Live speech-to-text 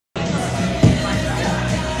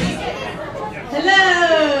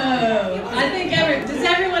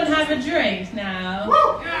a drink now.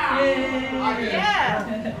 Yeah.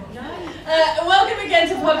 Welcome again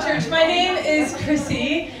to Pub Church. My name is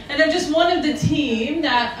Chrissy, and I'm just one of the team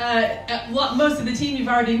that, most of the team you've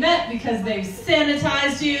already met because they've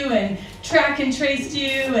sanitized you and track and traced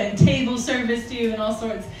you and table serviced you and all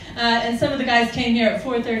sorts. And some of the guys came here at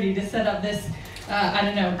 4:30 to set up this, I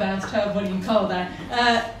don't know, bathtub, what do you call that?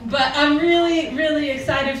 But I'm really, really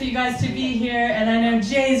excited for you guys to be here, and I know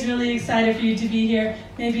Jay's really excited for you to be here.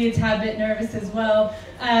 Maybe a tad bit nervous as well.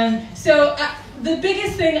 The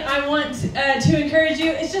biggest thing I want to encourage you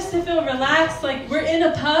is just to feel relaxed, like we're in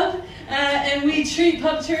a pub, and we treat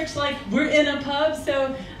Pub Church like we're in a pub,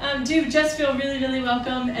 so do just feel really, really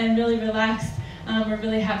welcome and really relaxed. We're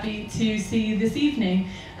really happy to see you this evening.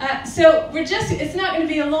 It's not going to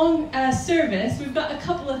be a long service. We've got a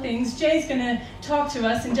couple of things. Jay's going to talk to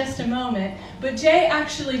us in just a moment, but Jay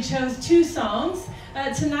actually chose 2 songs.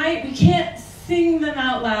 Tonight we can't sing them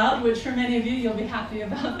out loud, which for many of you, you'll be happy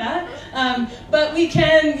about that. But we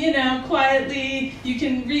can, quietly, you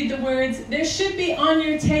can read the words. There should be on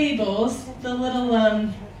your tables the little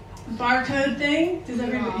barcode thing. Does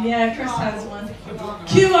everybody? Yeah, Chris has one.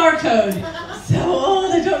 QR code. So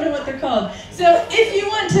old, I don't know what they're called. So if you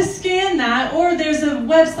want to scan that, or there's a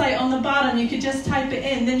website on the bottom, you could just type it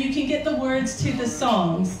in, then you can get the words to the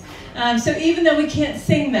songs. So even though we can't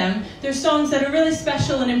sing them, they're songs that are really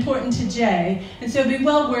special and important to Jay, and so it'd be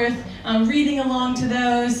well worth reading along to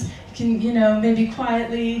those. You can, maybe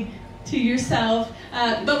quietly to yourself,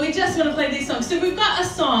 but we just want to play these songs. So we've got a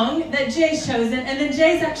song that Jay's chosen, and then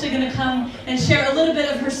Jay's actually going to come and share a little bit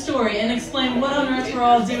of her story and explain what on earth we're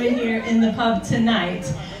all doing here in the pub tonight.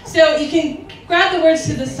 So you can grab the words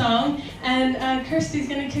to the song, and Kirsty's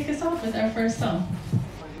going to kick us off with our first song.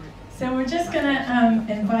 So we're just going to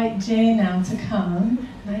invite Jay now to come,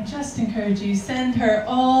 and I just encourage you, send her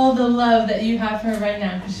all the love that you have for her right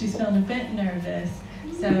now, because she's feeling a bit nervous.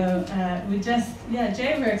 So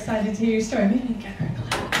Jay, we're excited to hear your story. Maybe get her a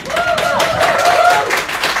clap.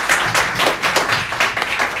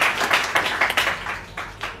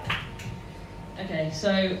 Okay, so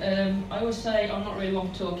I always say I'm not really one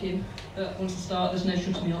for talking, but once I start, there's no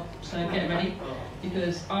shutting me up. So get ready,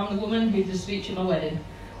 because I'm the woman who did the speech at my wedding.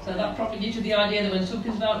 So that probably gives you the idea that when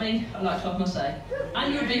something's about me, I like to have my say.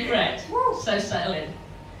 And you'll be correct, so settle in.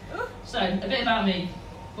 So, a bit about me.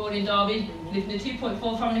 Born in Derby, lived in a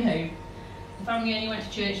 2.4 family home. The family only went to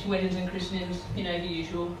church for weddings and christenings, the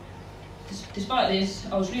usual. Despite this,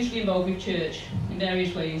 I was loosely involved with church in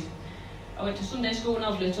various ways. I went to Sunday school when I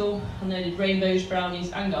was little, and they did rainbows,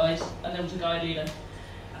 brownies and guides, and there was a guide leader.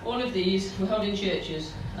 All of these were held in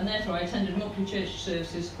churches, and therefore I attended monthly church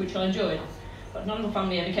services, which I enjoyed, but none of the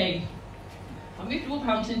family ever came. I moved to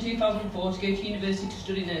Wolverhampton in 2004 to go to university to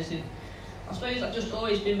study nursing. I suppose I've just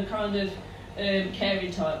always been the kind of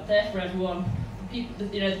caring type, there for everyone,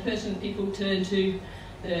 the person that people turn to,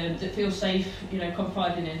 that feels safe,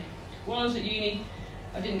 confiding in. While I was at uni,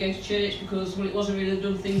 I didn't go to church because, it wasn't really a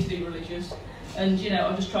good thing to be religious, and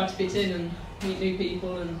I just tried to fit in and meet new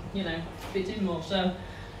people and fit in more. So,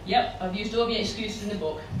 yep, I've used all the excuses in the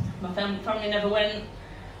book. My family never went.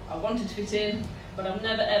 I wanted to fit in, but I've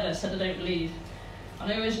never ever said I don't believe.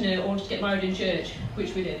 And I always knew I wanted to get married in church,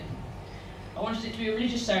 which we did. I wanted it to be a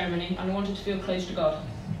religious ceremony, and I wanted to feel close to God.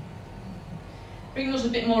 Bringing us a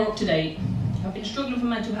bit more up to date, I've been struggling for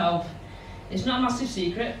mental health. It's not a massive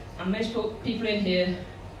secret, and most people in here,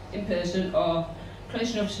 in person, are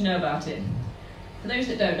close enough to know about it. For those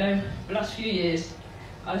that don't know, the last few years,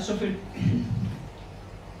 I've suffered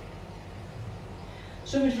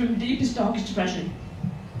from the deepest, darkest depression.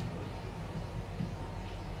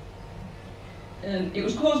 It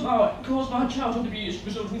was caused by childhood abuse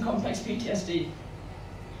resulting in complex PTSD.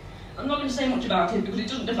 I'm not going to say much about it because it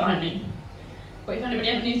doesn't define me, but if anybody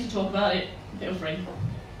ever needs to talk about it, feel free.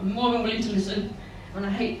 I'm more than willing to listen, and I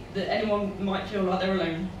hate that anyone might feel like they're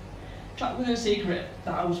alone, trapped with a secret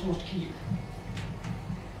that I was forced to keep.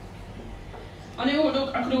 I knew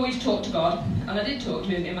I could always talk to God, and I did talk to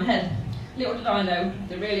him in my head. Little did I know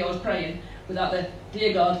that really I was praying without the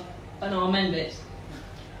 "Dear God" and "Amen" bits.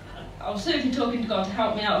 I was certainly talking to God to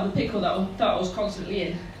help me out of the pickle that I was constantly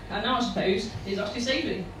in, and now I suppose He's actually saved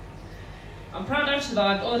me. I'm proud I've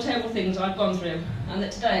survived all the terrible things I've gone through, and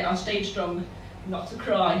that today I've stayed strong, not to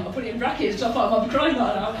cry. I put it in brackets so I thought I might be crying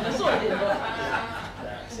right now, and I saw it,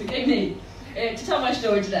 but so it gave me to tell my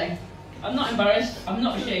story today. I'm not embarrassed, I'm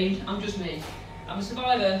not ashamed, I'm just me. I'm a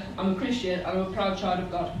survivor, I'm a Christian, and I'm a proud child of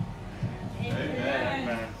God.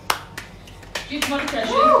 Amen. Due to my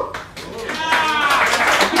depression,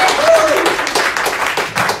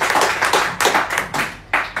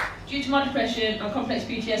 Due Due to my depression and complex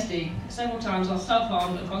PTSD, several times I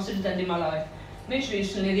self-harmed and considered ending my life, most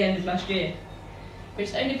recently at the end of last year. But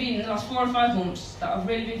it's only been in the last 4 or 5 months that I've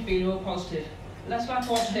really been feeling more positive. Less like I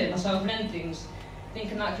want to hurt myself and end things,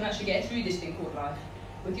 thinking that I can actually get through this thing called life.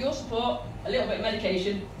 With your support, a little bit of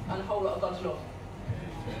medication, and a whole lot of God's love.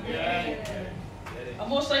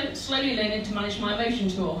 I'm also slowly learning to manage my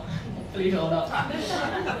emotions more, believe it or not.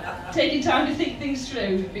 Taking time to think things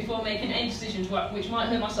through before making any decisions which might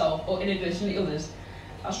hurt myself or inadvertently others.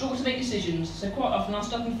 I struggle to make decisions, so quite often I'll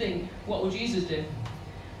stop and think, what would Jesus do?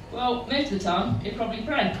 Well, most of the time, he'd probably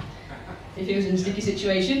pray, if he was in a sticky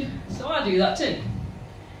situation, so I do that too.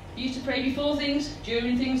 He used to pray before things,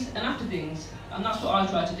 during things, and after things, and that's what I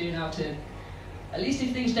try to do now too. At least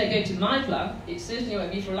if things don't go to my plan, it certainly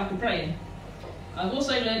won't be for lack of praying. I've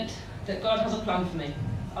also learnt that God has a plan for me.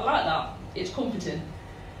 I like that, it's comforting.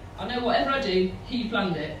 I know whatever I do, he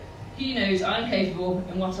planned it. He knows I'm capable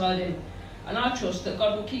in what I do, and I trust that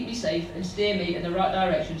God will keep me safe and steer me in the right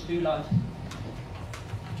direction through life.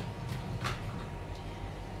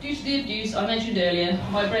 Due to the abuse I mentioned earlier,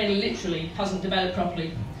 my brain literally hasn't developed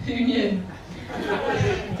properly. Who knew?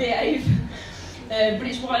 Behave. But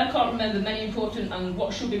it's why I can't remember many important and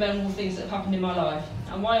what should be memorable things that have happened in my life,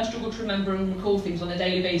 and why I struggle to remember and recall things on a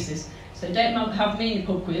daily basis. So don't have me in the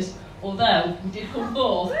pub quiz, although we did come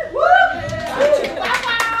forth.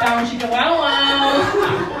 Bound chicken, wow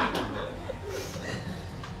wow.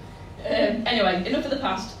 Anyway, enough of the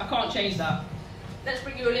past, I can't change that. Let's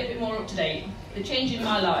bring you a little bit more up to date. The change in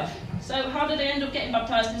my life. So how did I end up getting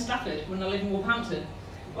baptised in Stafford when I live in Wolverhampton?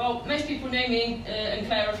 Well, most people know me and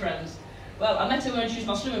Claire are friends. Well, I met her when she was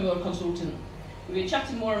my swimming world consultant. We were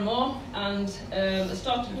chatting more and more, and it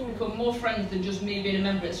started to become more friends than just me being a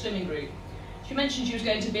member at the swimming group. She mentioned she was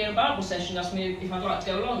going to be in a Bible session, asked me if I'd like to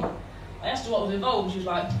go along. I asked her what was involved, and she was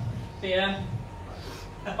like, beer,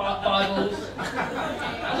 Bibles.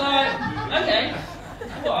 I was like, okay.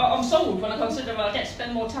 Well, I'm sold when I consider I get to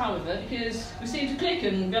spend more time with her, because we seem to click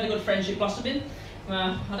and we had a good friendship blossoming.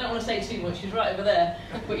 Well, I don't want to say too much, she's right over there.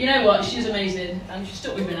 But you know what, she's amazing, and she's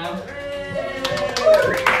stuck with me now.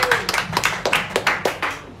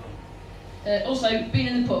 Also, being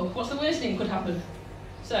in the pub, what's the worst thing that could happen?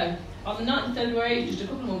 So, on the 9th of February, just a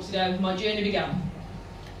couple of months ago, my journey began.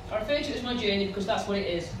 I refer to it as my journey because that's what it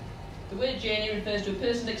is. The word journey refers to a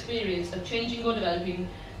person's experience of changing or developing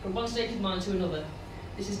from one state of mind to another.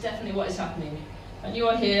 This is definitely what is happening, and you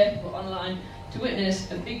are here, or online, to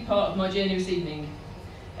witness a big part of my journey this evening.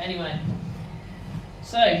 Anyway,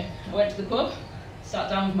 so I went to the pub, sat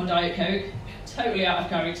down with my Diet Coke, totally out of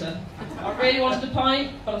character. I really wanted a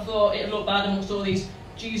pint, but I thought it would look bad amongst all these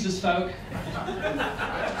Jesus folk.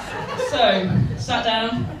 So, sat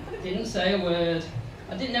down, didn't say a word.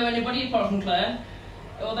 I didn't know anybody apart from Claire,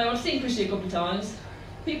 although I'd seen Chrissy a couple of times.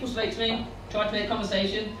 People spoke to me, tried to make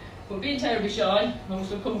conversation, but being terribly shy, I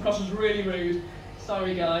must have come across as really rude.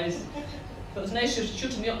 Sorry guys. But there's no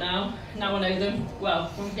shutting me up now. Now I know them. Well,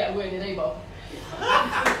 when we get a word in, eh, Bob?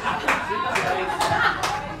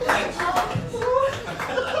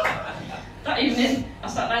 That evening, I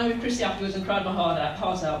sat down with Chrissy afterwards and cried my heart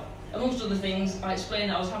out. Amongst other things, I explained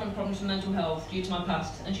that I was having problems with mental health due to my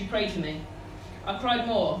past, and she prayed for me. I cried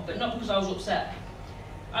more, but not because I was upset.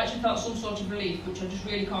 I actually felt some sort of relief, which I just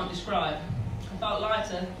really can't describe. I felt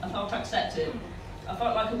lighter, I felt accepted. I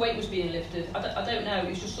felt like a weight was being lifted. I don't know,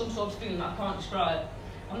 it's just some sort of feeling that I can't describe.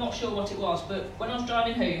 I'm not sure what it was, but when I was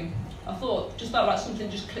driving home, I just felt like something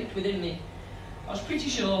just clicked within me. I was pretty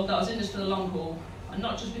sure that I was in this for the long haul, and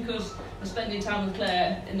not just because I'm spending time with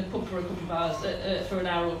Claire in the pub for a couple of hours, for an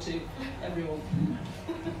hour or two every month.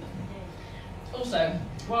 Also,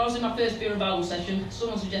 while I was in my first beer and Bible session,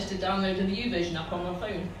 someone suggested downloading the YouVersion app on my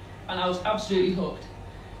phone, and I was absolutely hooked.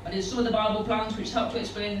 I did some of the Bible plans which helped to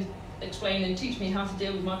explain and teach me how to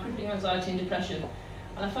deal with my crippling anxiety and depression,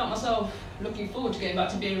 and I felt myself looking forward to going back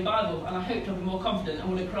to beer and Bible, and I hoped I'd be more confident and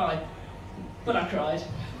wouldn't cry. But I cried.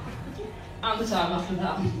 And the time after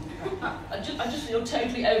that. I just feel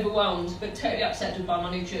totally overwhelmed, but totally accepted by my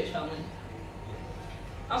new church family.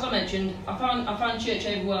 As I mentioned, I find church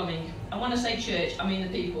overwhelming. And when I say church, I mean the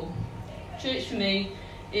people. Church for me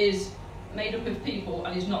is made up of people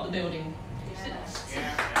and is not the building.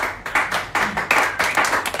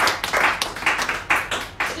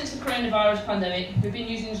 Since the coronavirus pandemic, we've been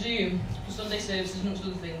using Zoom for Sunday services amongst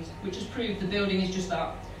other things, which has proved the building is just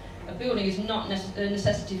that. A building is not a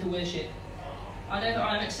necessity for worship. I know that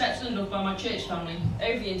I am accepted and loved by my church family,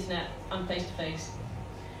 over the internet and face to face.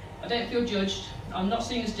 I don't feel judged, I'm not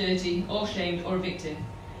seen as dirty or shamed or a victim.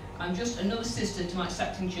 I'm just another sister to my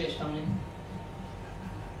accepting church family.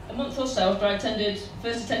 A month or so after I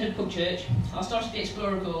first attended pub church, I started the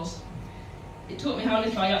Explorer course. It taught me how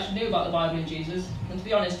little I actually knew about the Bible and Jesus, and to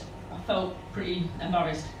be honest, I felt pretty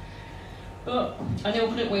embarrassed. But I knew I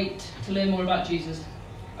couldn't wait to learn more about Jesus.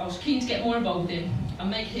 I was keen to get more involved with him and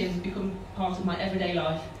make him become part of my everyday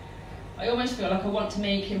life. I almost feel like I want to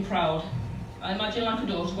make him proud. I imagine like a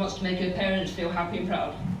daughter wants to make her parents feel happy and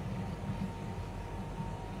proud.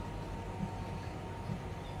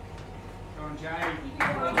 Go on, Jay.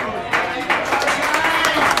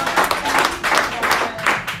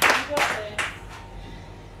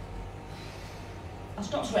 I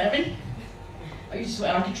stopped swearing. I used to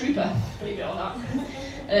swear like a trooper, believe it or not.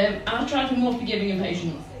 I tried to be more forgiving and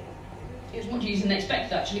patient. It was much easier than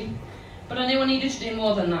expected, actually. But I knew I needed to do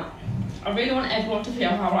more than that. I really want everyone to feel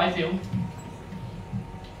how I feel.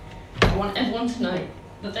 I want everyone to know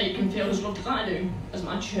that they can feel as loved as I do, as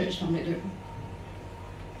my church family do.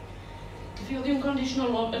 To feel the unconditional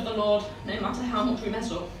love of the Lord, no matter how much we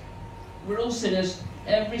mess up. We're all sinners,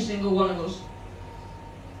 every single one of us.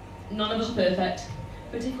 None of us are perfect,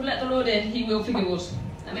 but if we let the Lord in, he will forgive us.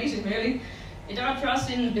 Amazing, really. He died for our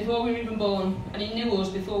sins before we were even born, and he knew us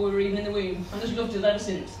before we were even in the womb, and has loved us ever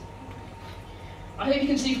since. I hope you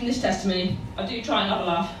can see from this testimony, I do try and have a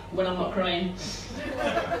laugh when I'm not crying.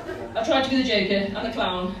 I try to be the joker and the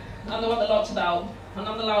clown, I'm the one that laughs about, and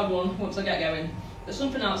I'm the loud one once I get going. There's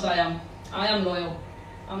something else I am. I am loyal.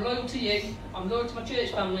 I'm loyal to you, I'm loyal to my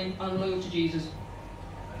church family, and I'm loyal to Jesus.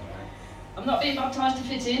 I'm not being baptised to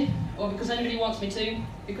fit in, or because anybody wants me to,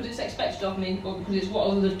 because it's expected of me, or because it's what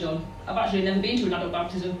others have done. I've actually never been to an adult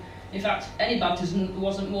baptism. In fact, any baptism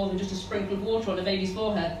wasn't more than just a sprinkle of water on a baby's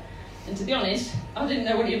forehead. And to be honest, I didn't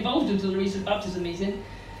know what it involved until the recent baptism meeting.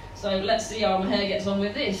 So let's see how my hair gets on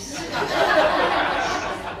with this.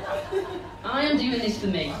 I am doing this for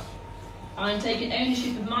me. I am taking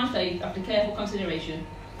ownership of my faith after careful consideration.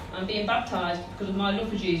 I'm being baptised because of my love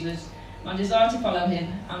for Jesus, my desire to follow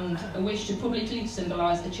him, and a wish to publicly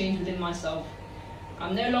symbolise a change within myself.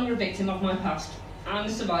 I'm no longer a victim of my past. I'm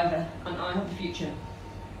the survivor, and I have the future.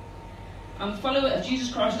 I'm a follower of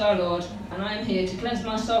Jesus Christ our Lord, and I am here to cleanse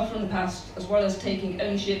myself from the past, as well as taking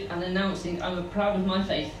ownership and announcing I'm proud of my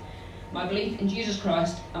faith, my belief in Jesus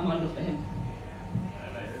Christ, and my love for him.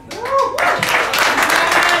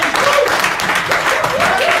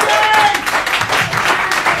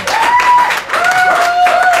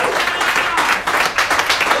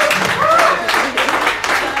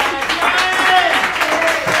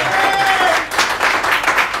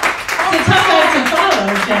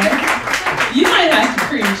 You might have to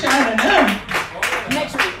preach, I don't know.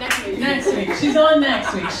 Next week. She's on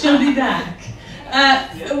next week. She'll be back.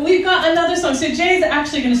 We've got another song. So Jay's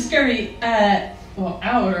actually going to scurry, I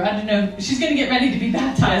don't know. She's going to get ready to be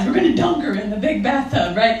baptized. We're going to dunk her in the big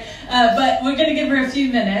bathtub, right? But we're going to give her a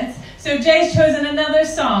few minutes. So Jay's chosen another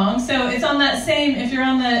song. So it's on that same, if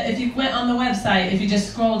you went on the website, if you just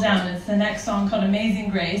scroll down, it's the next song called Amazing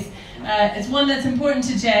Grace. It's one that's important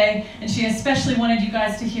to Jay, and she especially wanted you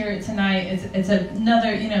guys to hear it tonight. It's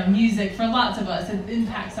another, music for lots of us. It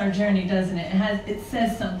impacts our journey, doesn't it? It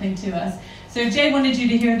says something to us. So Jay wanted you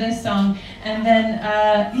to hear this song, and then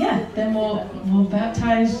then we'll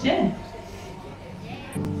baptize Jay.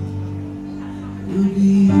 We'll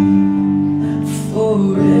be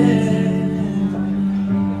forever.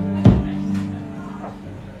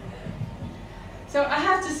 So I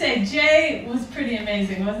have to say, Jay was pretty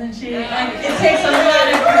amazing, wasn't she? It takes a lot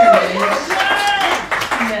of courage.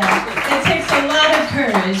 Yeah, it takes a lot of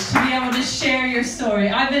courage to be able to share your story.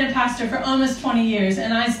 I've been a pastor for almost 20 years,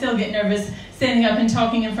 and I still get nervous standing up and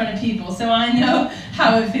talking in front of people. So I know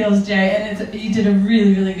how it feels, Jay, and you did a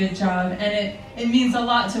really, really good job. And it means a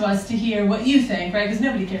lot to us to hear what you think, right? Because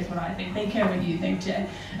nobody cares what I think. They care what you think, Jay.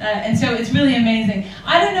 And so it's really amazing.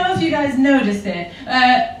 I don't know if you guys noticed it.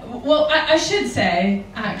 I should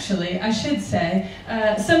say,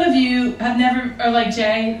 some of you have never, or like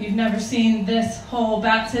Jay, you've never seen this whole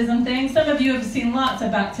baptism thing. Some of you have seen lots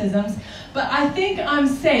of baptisms. But I think I'm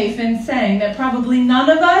safe in saying that probably none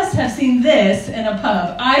of us have seen this in a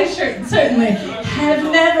pub. I certainly have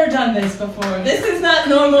never done this before. This is not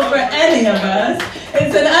normal for any of us.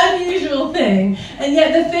 It's an unusual thing. And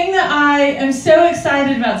yet the thing that I am so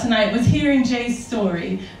excited about tonight was hearing Jay's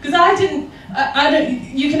story. Because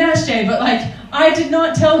you can ask Jay, but I did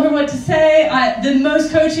not tell her what to say. The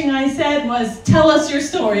most coaching I said was, tell us your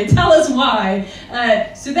story, tell us why.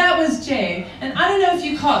 So that was Jay. And I don't know if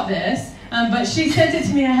you caught this, but she sent it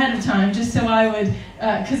to me ahead of time just so I would,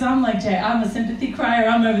 because I'm like Jay, I'm a sympathy crier.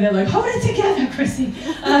 I'm over there like, hold it together, Chrissy.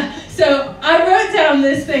 So I wrote down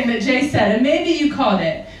this thing that Jay said, and maybe you caught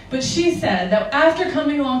it. But she said that after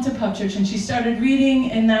coming along to Pub Church and she started reading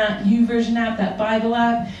in that YouVersion app, that Bible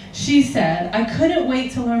app, She said, "I couldn't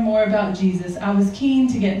wait to learn more about Jesus. I was keen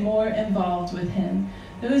to get more involved with him."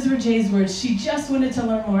 Those were Jay's words. She just wanted to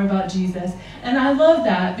learn more about Jesus. And I love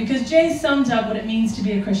that because Jay summed up what it means to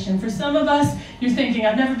be a Christian. For some of us, you're thinking,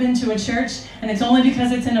 I've never been to a church, and it's only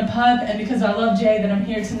because it's in a pub and because I love Jay that I'm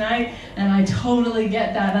here tonight. And I totally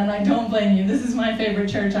get that, and I don't blame you. This is my favorite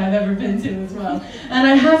church I've ever been to as well. And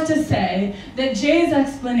I have to say that Jay's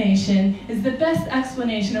explanation is the best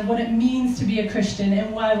explanation of what it means to be a Christian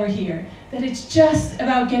and why we're here. That it's just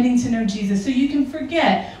about getting to know Jesus. So you can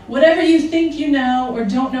forget whatever you think you know or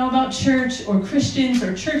don't know about church or Christians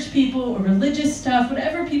or church people or religious stuff,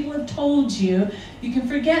 whatever people have told you, you can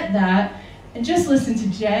forget that and just listen to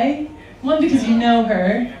Jay. One, because you know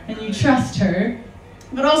her and you trust her,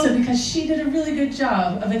 but also because she did a really good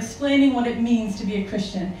job of explaining what it means to be a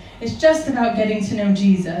Christian. It's just about getting to know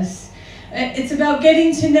Jesus. It's about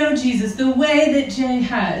getting to know Jesus the way that Jay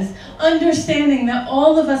has, understanding that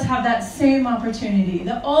all of us have that same opportunity,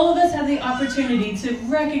 that all of us have the opportunity to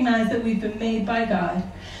recognize that we've been made by God,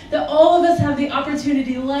 that all of us have the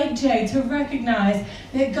opportunity, like Jay, to recognize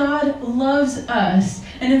that God loves us.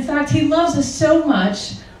 And in fact, he loves us so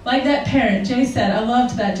much, like that parent. Jay said, I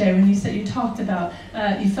loved that, Jay, when you said you talked about,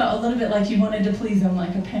 you felt a little bit like you wanted to please him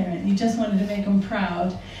like a parent. You just wanted to make him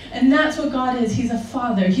proud. And that's what God is. He's a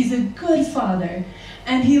father. He's a good father.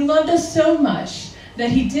 And he loved us so much that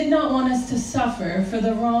he did not want us to suffer for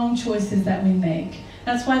the wrong choices that we make.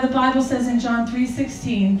 That's why the Bible says in John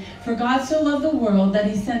 3:16, "For God so loved the world that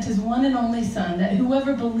he sent his one and only Son, that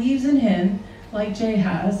whoever believes in him, like Jay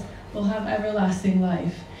has, will have everlasting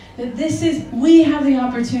life." That we have the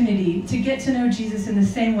opportunity to get to know Jesus in the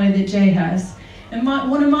same way that Jay has. And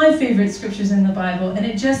one of my favorite scriptures in the Bible, and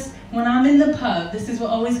when I'm in the pub, this is what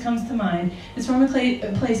always comes to mind. It's from a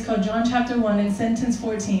place called John chapter 1 in sentence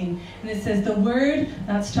 14. And it says, "The Word,"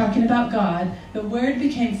 that's talking about God, "the Word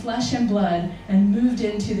became flesh and blood and moved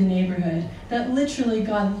into the neighborhood." That literally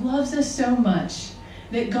God loves us so much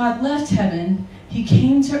that God left heaven, he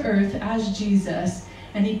came to earth as Jesus,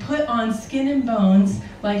 and he put on skin and bones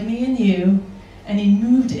like me and you, and he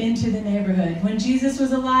moved into the neighborhood. When Jesus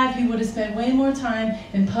was alive, he would have spent way more time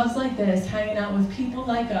in pubs like this, hanging out with people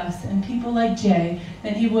like us and people like Jay,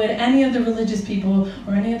 than he would any of the religious people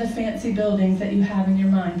or any of the fancy buildings that you have in your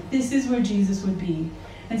mind. This is where Jesus would be.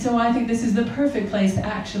 And so I think this is the perfect place,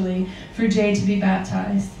 actually, for Jay to be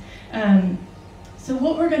baptized. So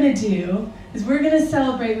what we're going to do is we're going to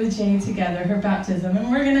celebrate with Jay together her baptism.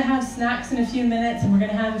 And we're going to have snacks in a few minutes, and we're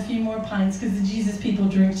going to have a few more pints because the Jesus people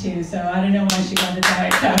drink too. So I don't know why she got a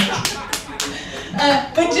Diet Coke.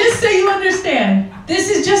 But just so you understand,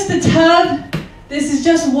 this is just a tub. This is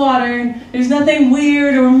just water. There's nothing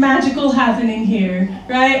weird or magical happening here,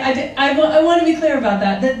 right? I want to be clear about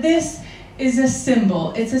that this is a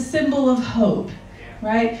symbol. It's a symbol of hope,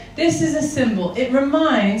 right? This is a symbol. It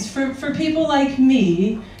reminds, for people like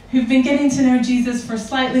me, who've been getting to know Jesus for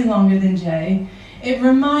slightly longer than Jay, it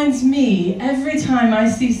reminds me every time I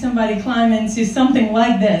see somebody climb into something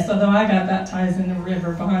like this, although I got baptized in the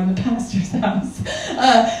river behind the pastor's house.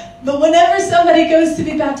 But whenever somebody goes to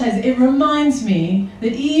be baptized, it reminds me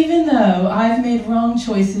that even though I've made wrong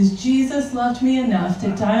choices, Jesus loved me enough to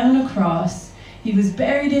die on a cross. He was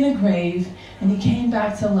buried in a grave, and he came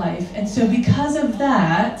back to life. And so because of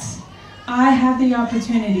that, I have the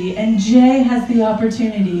opportunity, and Jay has the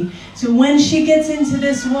opportunity. So when she gets into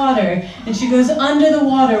this water, and she goes under the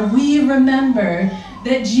water, we remember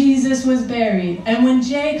that Jesus was buried. And when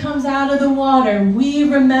Jay comes out of the water, we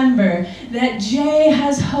remember that Jay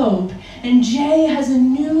has hope, and Jay has a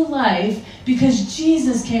new life because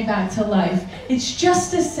Jesus came back to life. It's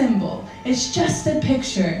just a symbol. It's just a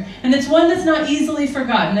picture. And it's one that's not easily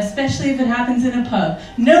forgotten, especially if it happens in a pub.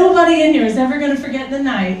 Nobody in here is ever going to forget the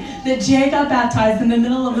night that Jay got baptized in the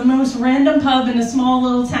middle of the most random pub in a small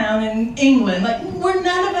little town in England.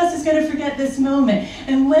 None of us is going to forget this moment.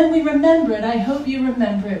 And when we remember it, I hope you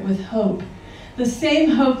remember it with hope. The same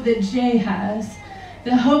hope that Jay has.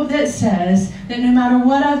 The hope that says that no matter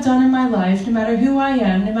what I've done in my life, no matter who I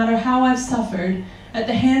am, no matter how I've suffered at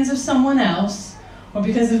the hands of someone else, or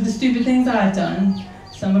because of the stupid things I've done.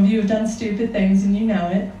 Some of you have done stupid things and you know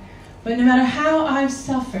it. But no matter how I've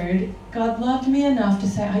suffered, God loved me enough to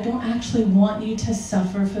say, I don't actually want you to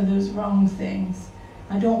suffer for those wrong things.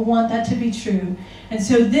 I don't want that to be true. And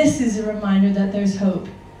so this is a reminder that there's hope,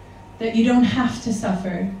 that you don't have to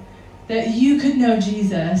suffer, that you could know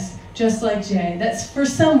Jesus just like Jay. That's for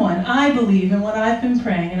someone, I believe, and what I've been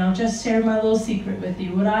praying, and I'll just share my little secret with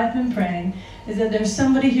you. What I've been praying is that there's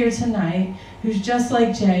somebody here tonight who's just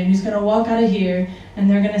like Jay, who's going to walk out of here, and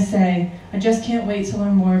they're going to say, I just can't wait to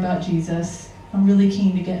learn more about Jesus. I'm really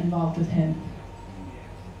keen to get involved with him.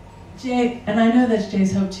 Jay, and I know that's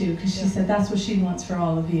Jay's hope too, because she said that's what she wants for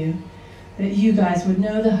all of you. That you guys would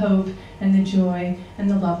know the hope and the joy and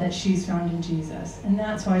the love that she's found in Jesus. And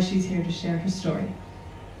that's why she's here to share her story.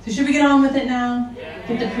 So should we get on with it now?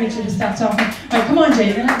 Get the preacher to stop talking. All right, come on, Jay,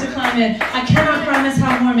 you're going to have to climb in. I cannot promise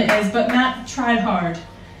how warm it is, but Matt tried hard.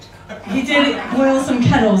 He did boil some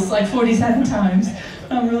kettles like 47 times.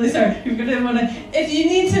 I'm really sorry. You're gonna want to. If you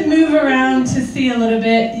need to move around to see a little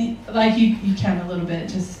bit, like you can a little bit.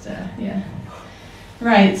 Just yeah.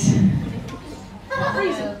 Right.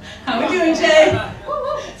 How are we doing, Jay?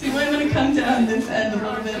 So you might want to come down this end a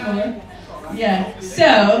little bit more. Yeah.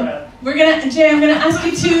 So Jay, I'm gonna ask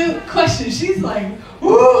you 2 questions. She's like,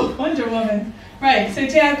 woo, Wonder Woman. Right. So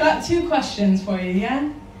Jay, I've got 2 questions for you.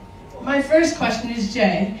 Yeah. My first question is,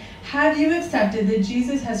 Jay, have you accepted that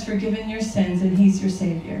Jesus has forgiven your sins and he's your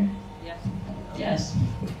Savior? Yes. Yes.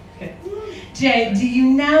 Good. Jay, do you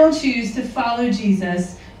now choose to follow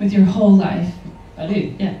Jesus with your whole life? I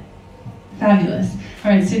do, yeah. Fabulous.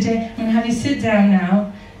 All right, so Jay, I'm going to have you sit down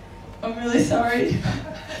now. I'm really sorry.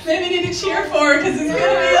 Maybe you need to cheer for her because it's going to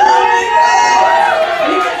be amazing.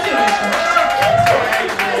 You can do it.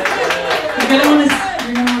 You're going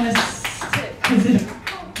to want to sit because it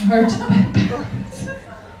hurts a bit backwards.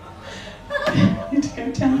 You need to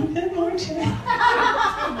go down a bit more, Jay.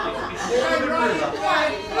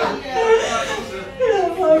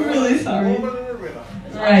 I'm really sorry.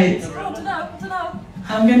 Right.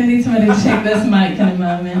 I'm going to need somebody to take this mic in a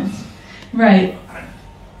moment. Right.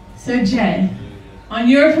 So, Jay, on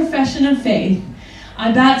your profession of faith,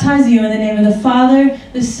 I baptize you in the name of the Father,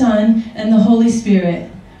 the Son, and the Holy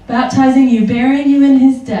Spirit, baptizing you, burying you in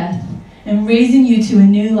his death, and raising you to a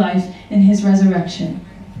new life in his resurrection.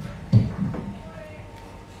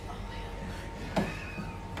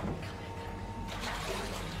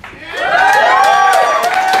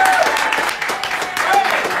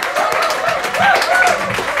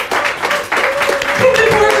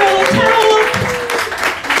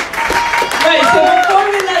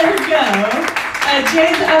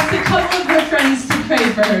 Jane's asked a couple of her friends to pray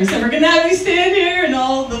for her. So we're going to have you stand here in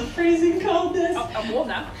all the freezing coldness. I'm warm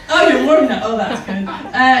now. Oh, you're warm now. Oh, that's good.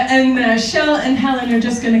 And Shell and Helen are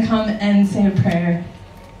just going to come and say a prayer.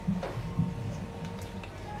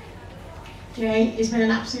 Jay, it's been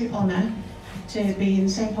an absolute honour to be in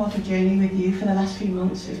the same part of journey with you for the last few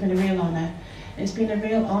months. It's been a real honour. It's been a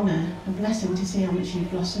real honour, a blessing to see how much you've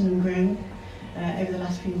blossomed and grown over the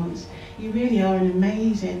last few months. You really are an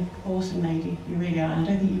amazing, awesome lady. You really are. I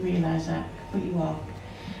don't think you realise that, but you are.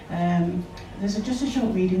 There's just a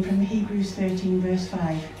short reading from Hebrews 13, verse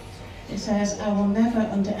 5. It says, I will never,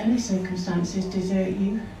 under any circumstances, desert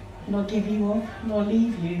you, nor give you up, nor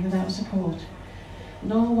leave you without support.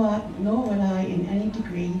 Nor will I, in any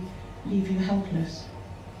degree, leave you helpless.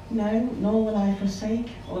 No, nor will I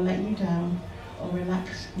forsake or let you down or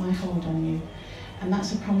relax my hold on you. And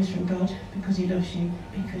that's a promise from God, because he loves you,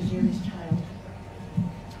 because you're his child.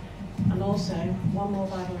 And also, one more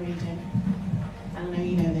Bible reading, and I know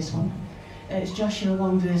you know this one. It's Joshua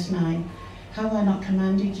 1 verse 9. Have I not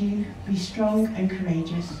commanded you? Be strong and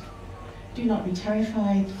courageous. Do not be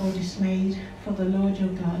terrified or dismayed, for the Lord your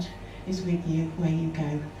God is with you where you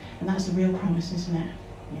go. And that's a real promise, isn't it?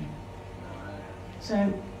 Yeah.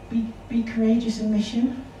 So, be courageous in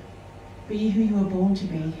mission. Be who you were born to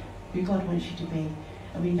be. Who God wants you to be,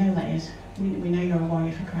 and we know that is. We know you're a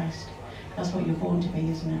warrior for Christ. That's what you're born to be,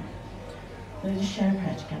 isn't it? Let's just share a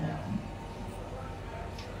prayer together.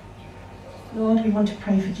 Lord, we want to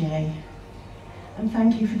pray for Jay, and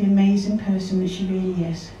thank you for the amazing person that she really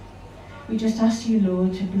is. We just ask you,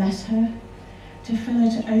 Lord, to bless her, to fill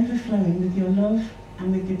her to overflowing with your love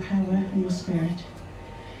and with your power and your spirit.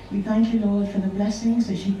 We thank you, Lord, for the blessings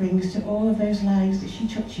that she brings to all of those lives that she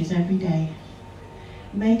touches every day.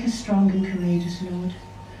 Make us strong and courageous, Lord,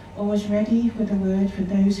 always ready with a word for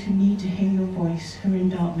those who need to hear your voice, who are in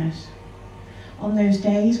darkness. On those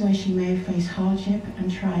days where she may face hardship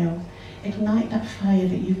and trial, ignite that fire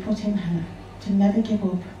that you've put in her, to never give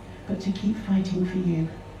up, but to keep fighting for you.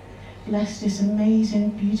 Bless this amazing,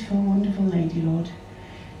 beautiful, wonderful lady, Lord.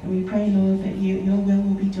 And we pray, Lord, that your will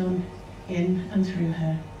be done in and through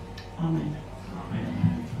her. Amen.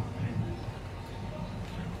 Amen.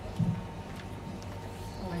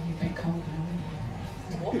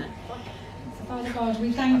 So Father God,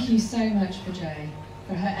 we thank you so much for Jo,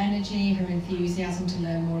 for her energy, her enthusiasm to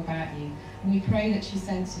learn more about you. And we pray that she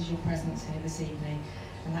senses your presence here this evening,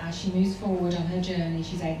 and that as she moves forward on her journey,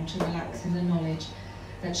 she's able to relax in the knowledge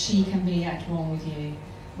that she can be at one with you.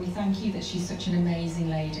 We thank you that she's such an amazing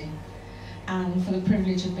lady, and for the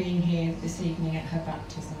privilege of being here this evening at her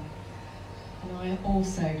baptism. And I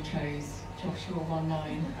also chose Joshua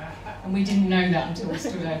 1:9. And we didn't know that until we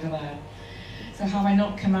stood over there. So have I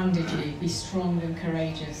not commanded you, be strong and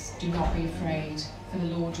courageous, do not be afraid, for the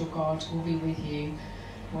Lord your God will be with you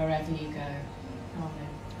wherever you go. Amen.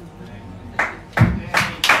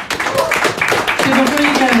 So before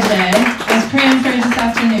you go today, I was praying for you this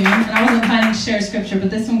afternoon, and I wasn't planning to share a scripture, but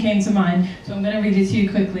this one came to mind, so I'm going to read it to you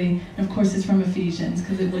quickly. And of course it's from Ephesians,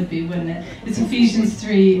 because it would be, wouldn't it? It's Ephesians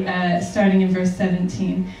 3, starting in verse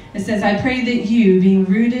 17. It says, I pray that you, being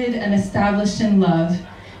rooted and established in love,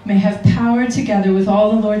 may have power together with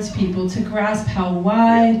all the Lord's people to grasp how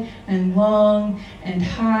wide and long and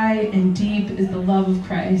high and deep is the love of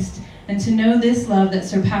Christ, and to know this love that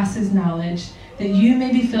surpasses knowledge, that you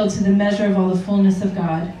may be filled to the measure of all the fullness of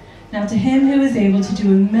God. Now to him who is able to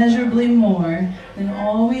do immeasurably more than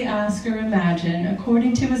all we ask or imagine,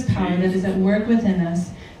 according to his power that is at work within us,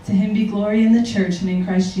 to him be glory in the church and in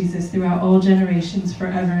Christ Jesus throughout all generations,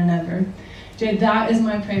 forever and ever. Jay, that is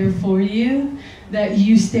my prayer for you, that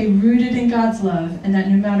you stay rooted in God's love, and that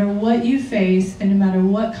no matter what you face and no matter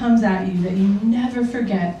what comes at you, that you never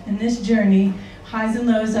forget in this journey, highs and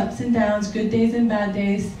lows, ups and downs, good days and bad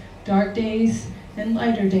days, dark days and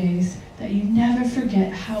lighter days, that you never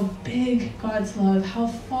forget how big God's love, how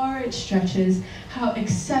far it stretches, how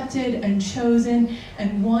accepted and chosen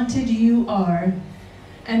and wanted you are,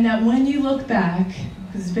 and that when you look back,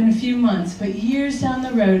 because it's been a few months, but years down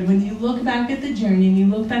the road, when you look back at the journey and you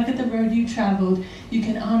look back at the road you traveled, you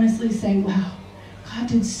can honestly say, wow, God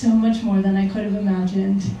did so much more than I could have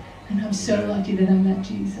imagined, and I'm so lucky that I met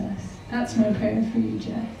Jesus. That's my prayer for you,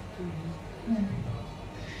 Jay.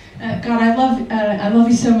 Yeah. God, I love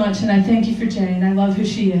you so much, and I thank you for Jay, and I love who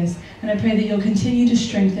she is. And I pray that you'll continue to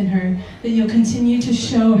strengthen her, that you'll continue to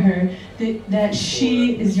show her that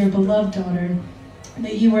she is your beloved daughter,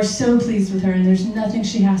 that you are so pleased with her, and there's nothing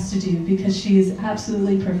she has to do because she is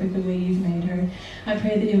absolutely perfect the way you've made her. I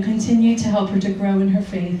pray that you'll continue to help her to grow in her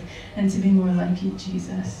faith and to be more like you,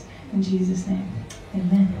 Jesus. In Jesus' name,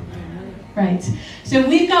 amen. Right, so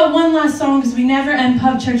we've got one last song because we never end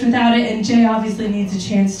Pub Church without it, and Jay obviously needs a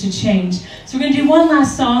chance to change. So we're going to do one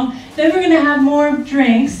last song, then we're going to have more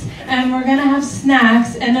drinks, and we're going to have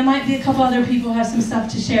snacks, and there might be a couple other people who have some stuff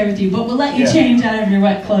to share with you, but we'll let you change out of your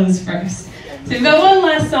wet clothes first. So we've got one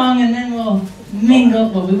last song, and then we'll mingle.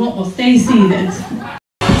 Well, we won't. We'll stay seated.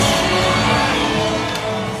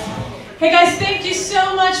 Hey guys, thank you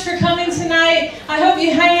so much for coming tonight. I hope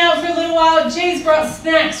you hang out for a little while. Jay's brought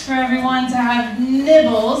snacks for everyone to have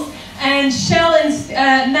nibbles, and Shell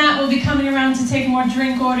and Matt will be coming around to take more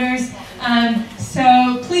drink orders.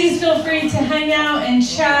 So please feel free to hang out and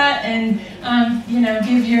chat and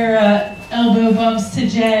give your elbow bumps to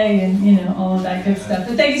Jay and all of that good stuff.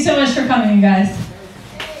 But thank you so much for coming, you guys.